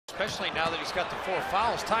especially now that he's got the 4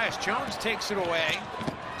 fouls. Tyus Jones takes it away.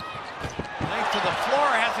 Length to the floor,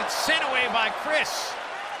 has it sent away by Chriss.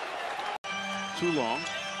 Too long.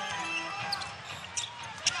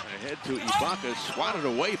 Ahead to Ibaka, swatted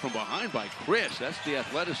away from behind by Chriss. That's the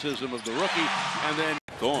athleticism of the rookie. And then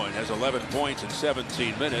Thorne has 11 points in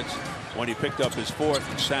 17 minutes when he picked up his 4th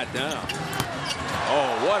and sat down.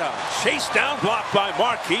 Oh, what a chase down block by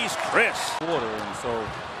Marquese Chriss. And so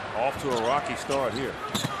off to a rocky start here.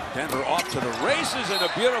 Denver off to the races and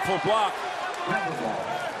a beautiful block.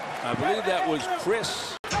 I believe that was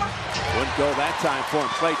Chriss. Wouldn't go that time for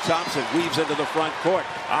him. Klay Thompson weaves into the front court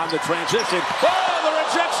on the transition. Oh, the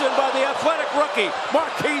rejection by the athletic rookie,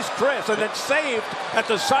 Marquese Chriss, and then saved at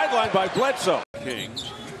the sideline by Bledsoe.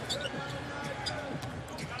 Kings.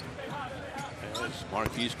 As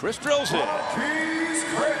Marquese Chriss drills it.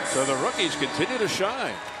 So the rookies continue to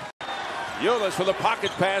shine. Ulis with a pocket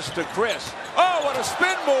pass to Chriss. Oh, what a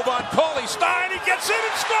spin move on Cauley Stein. He gets in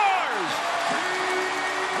and scores.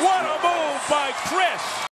 What a move by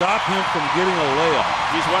Chriss. Stop him from getting a layup.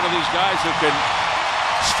 He's one of these guys who can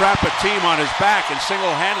strap a team on his back and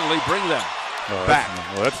single-handedly bring them back.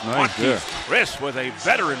 That's nice. Marquese Chriss with a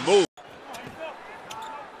veteran move.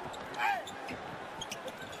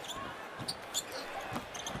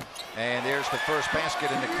 And there's the first basket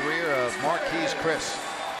in the career of Marquese Chriss.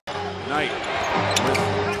 Knight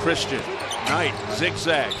with Christian. Knight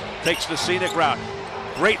zigzag, takes the scenic route.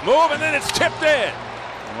 Great move, and then it's tipped in.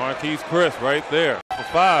 Marquese Chriss right there for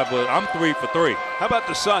 5, but I'm 3 for 3. How about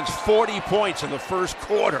the Suns? 40 points in the first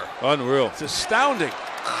quarter. Unreal. It's astounding.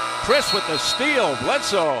 Chriss with the steal.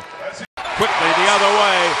 Bledsoe quickly the other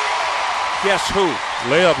way. Guess who?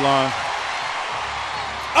 Layup line.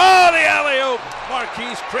 Oh, the alley-oop.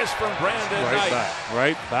 Marquese Chriss from Brandon Knight.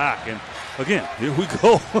 Right back. And again, here we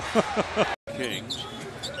go. Kings.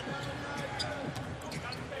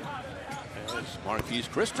 As Marquese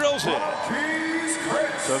Chriss drills it.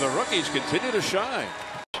 So the rookies continue to shine.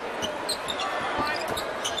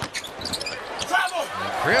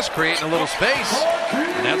 Chriss creating a little space.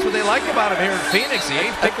 And that's what they like about him here in Phoenix. The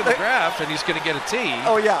 8th pick of the draft, and he's going to get a tee.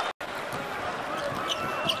 Oh, yeah.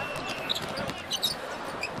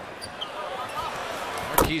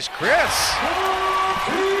 Marquese Chriss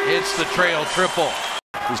hits the trail triple.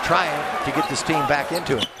 He's trying to get this team back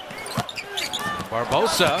into it.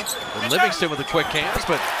 Barbosa and Livingston with the quick hands,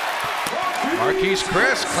 but Marquese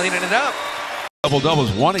Chriss cleaning it up.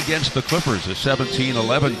 Double-doubles, one against the Clippers, a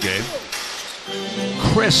 17-11 game.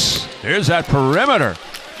 Chriss, there's that perimeter.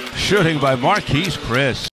 Shooting by Marquese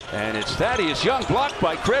Chriss. And it's Thaddeus Young blocked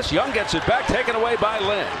by Chriss. Young gets it back, taken away by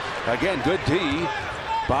Lynn. Again, good D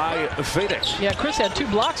by Phoenix. Yeah, Chriss had 2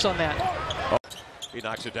 blocks on that. He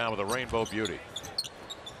knocks it down with a rainbow beauty.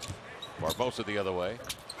 Barbosa the other way.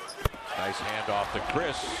 Nice handoff to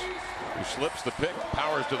Chriss, who slips the pick,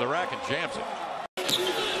 powers to the rack, and jams it.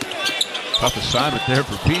 Tough assignment there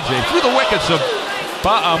for PJ. Through the wickets of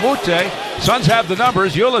Ba'amute. Suns have the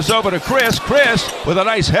numbers. Ulis over to Chriss. Chriss with a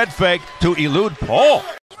nice head fake to elude Paul.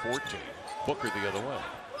 14. Booker the other way.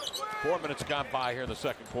 4 minutes gone by here in the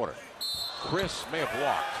second quarter. Chriss may have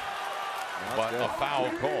walked, but a foul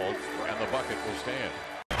called, and the bucket will stand.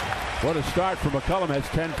 What a start for McCollum. Has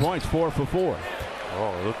 10 points, 4 for 4.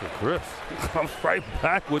 Oh, look at Chriss. Comes right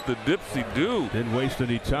back with the dipsy do. Didn't waste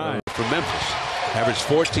any time. For Memphis, averaged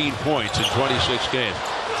 14 points in 26 games.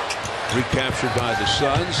 Recaptured by the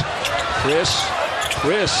Suns.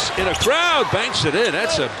 Chriss in a crowd, banks it in.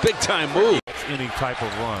 That's a big-time move. Any type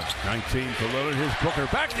of run. 19 to Lillard. Here's Booker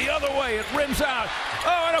back the other way. It rims out.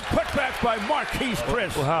 Oh, and a putback by Marquese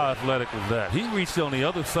Chriss. Well, how athletic was that? He reached on the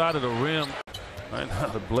other side of the rim. Right now,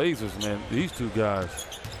 the Blazers, man, these 2 guys.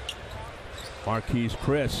 Marquese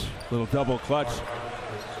Chriss, little double clutch.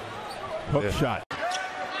 Hook shot.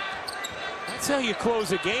 That's how you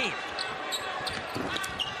close a game.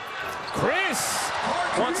 Chriss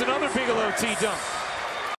wants another Bigelow T dunk.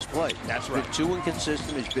 Play. That's right. Been too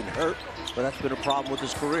inconsistent. He's been hurt, but that's been a problem with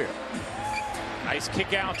his career. Nice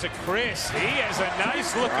kick out to Chriss. He has a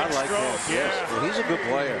nice looking stroke. Yes. Well, he's a good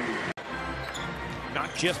player.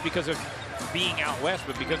 Not just because of being out west,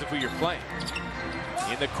 but because of who you're playing.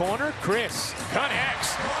 In the corner, Chriss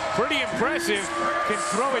connects. Pretty impressive. Can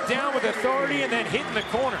throw it down with authority and then hit in the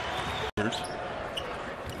corner.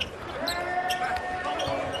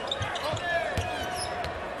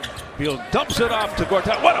 Beal dumps it off to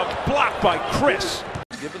Gortat. What a block by Chriss.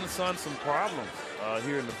 Giving the Suns some problems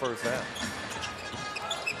here in the first half.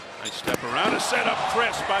 Nice step around, a set up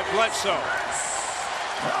Chriss by Bledsoe.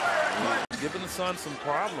 Giving the Suns some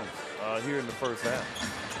problems here in the first half.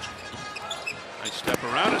 Nice step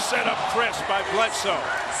around, a set up Chriss by Bledsoe.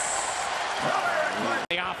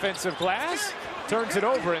 The offense. offensive glass, turns it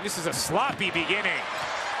over, and this is a sloppy beginning.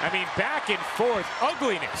 I mean, back and forth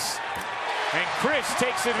ugliness. And Chriss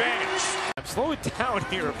takes advantage. Slow it down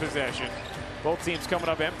here in possession. Both teams coming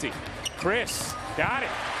up empty. Chriss got it.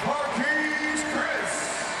 Marquese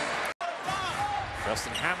Chriss.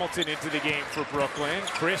 Justin Hamilton into the game for Brooklyn.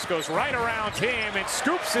 Chriss goes right around him and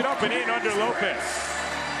scoops it up and in under Lopez.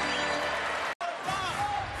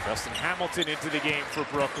 Justin Hamilton into the game for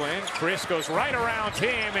Brooklyn. Chriss goes right around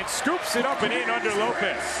him and scoops it up and in under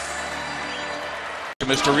Lopez.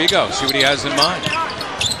 Mr. Rigo, see what he has in mind.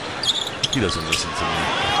 He doesn't listen to me.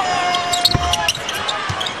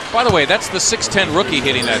 By the way, that's the 6'10 rookie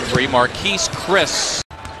hitting that three, Marquese Chriss.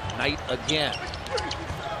 Knight again.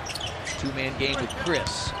 Two-man game with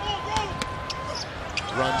Chriss.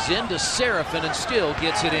 Runs into Seraphin and still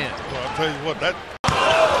gets it in. Well, I'll tell you what, that.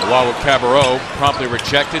 While with Cabarrot, promptly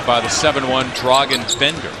rejected by the 7'1 Dragan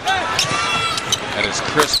Bender. That is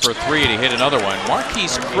Chriss for three, and he hit another one.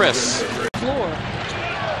 Marquese Chriss. Floor.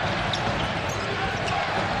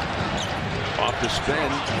 Off the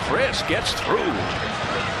spin, Chriss gets through.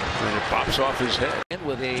 And it pops off his head. And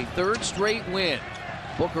with a third straight win.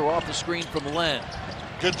 Booker off the screen from Len.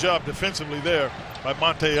 Good job defensively there by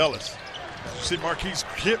Monte Ellis. You see Marquese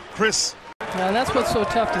Chriss. Now that's what's so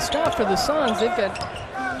tough to stop for the Suns. They've got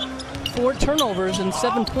 4 turnovers and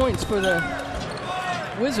 7 points for the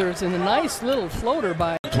Wizards, and a nice little floater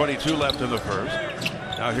by. 22 left in the first.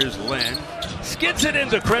 Now here's Len. Skids it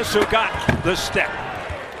into Chriss, who got the step.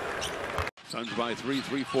 Suns by 3,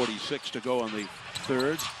 3:46 to go on the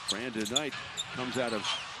third. Brandon Knight comes out of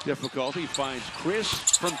difficulty, finds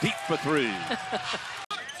Chriss from deep for three.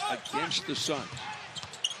 Against the Suns.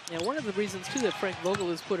 Yeah, one of the reasons too that Frank Vogel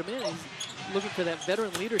has put him in, he's looking for that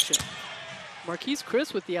veteran leadership. Marquese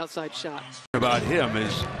Chriss with the outside shot. About him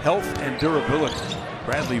is health and durability.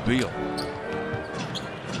 Bradley Beal.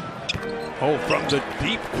 Oh, from the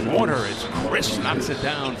deep corner, it's Chriss knocks it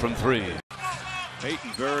down from three.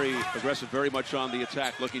 Payton very aggressive, very much on the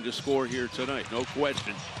attack, looking to score here tonight, no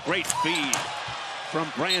question. Great feed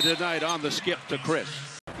from Brandon Knight on the skip to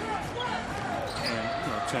Chriss.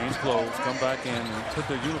 Change clothes, come back in, and put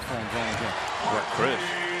their uniforms on again. What,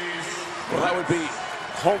 Chriss? Well, that would be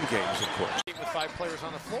home games, of course. With 5 players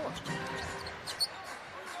on the floor.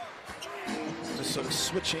 Just sort of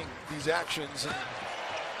switching these actions. And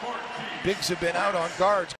bigs have been out on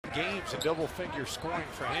guards. Games, a double figure scoring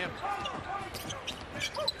for him.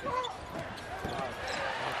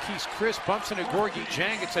 Marquese Chriss bumps into Gorgui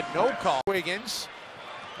Dieng. It's a no call. Wiggins.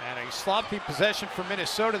 And a sloppy possession for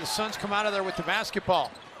Minnesota. The Suns come out of there with the basketball.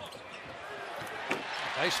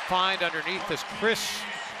 Nice find underneath as Chriss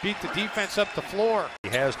beat the defense up the floor. He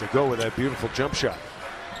has to go with that beautiful jump shot.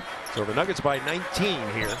 So the Nuggets by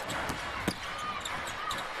 19 here.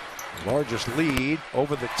 Largest lead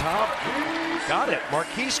over the top. Got it,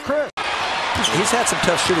 Marquese Chriss. He's had some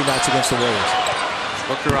tough shooting nights against the Warriors.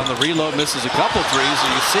 Booker on the reload misses a couple threes,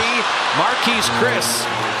 and you see Marquese Chriss,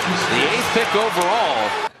 the 8th pick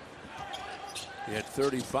overall. He had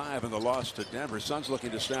 35 in the loss to Denver. Suns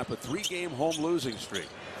looking to snap a 3-game home losing streak.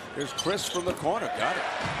 Here's Chriss from the corner. Got it.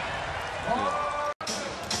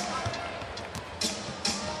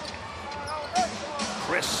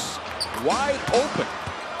 Chriss wide open.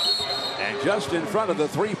 And just in front of the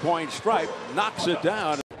 3-point stripe, knocks it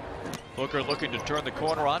down. Booker looking to turn the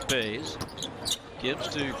corner on Bays. Gives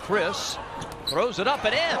to Chriss. Throws it up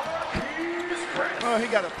and in. Oh,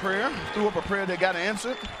 he got a prayer. Threw up a prayer that got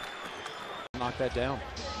answered. Knock that down.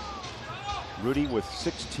 Rudy with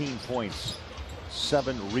 16 points,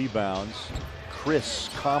 7 rebounds.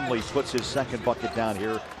 Chriss calmly puts his second bucket down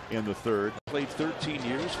here in the third. Played 13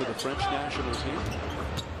 years for the French national team.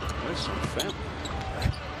 There's some family.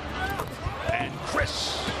 And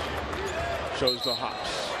Chriss shows the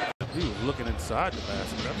hops. He was looking inside the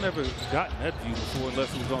basket. I've never gotten that view before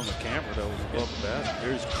unless it was on the camera that was above the basket.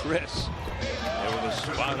 Here's Chriss. Able to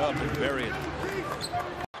spot up and bury it.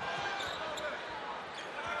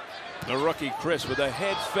 The rookie Chriss with a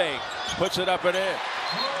head fake puts it up and in.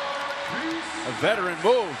 A veteran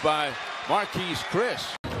move by Marquese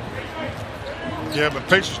Chriss. Yeah, but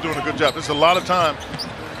Pacers doing a good job. There's a lot of time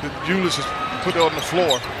that Julius has put it on the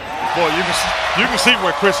floor. Boy, you can see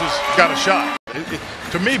where Chriss has got a shot.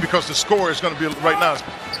 To me, because the score is going to be right now,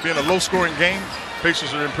 it's being a low-scoring game,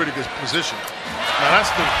 Pacers are in pretty good position. Now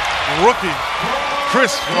that's the rookie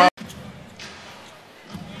Chriss.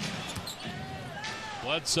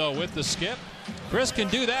 Bledsoe with the skip. Chriss can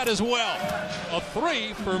do that as well. A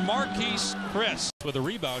 3 for Marquese Chriss. With a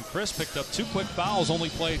rebound, Chriss picked up 2 quick fouls, only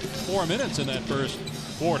played 4 minutes in that first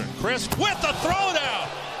quarter. Chriss with the throwdown.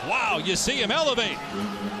 Wow, you see him elevate.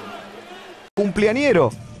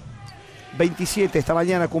 Cumpleañero. 27 esta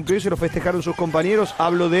mañana cumplió y se lo festejaron sus compañeros.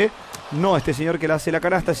 Hablo de no este señor que le hace la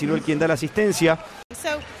canasta, sino el quien da la asistencia.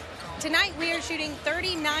 Tonight we are shooting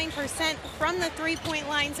 39% from the three-point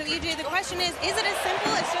line. So EJ, the question is it as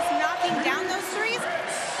simple as just knocking down those threes?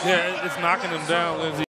 Yeah, it's knocking them down, Lindsay.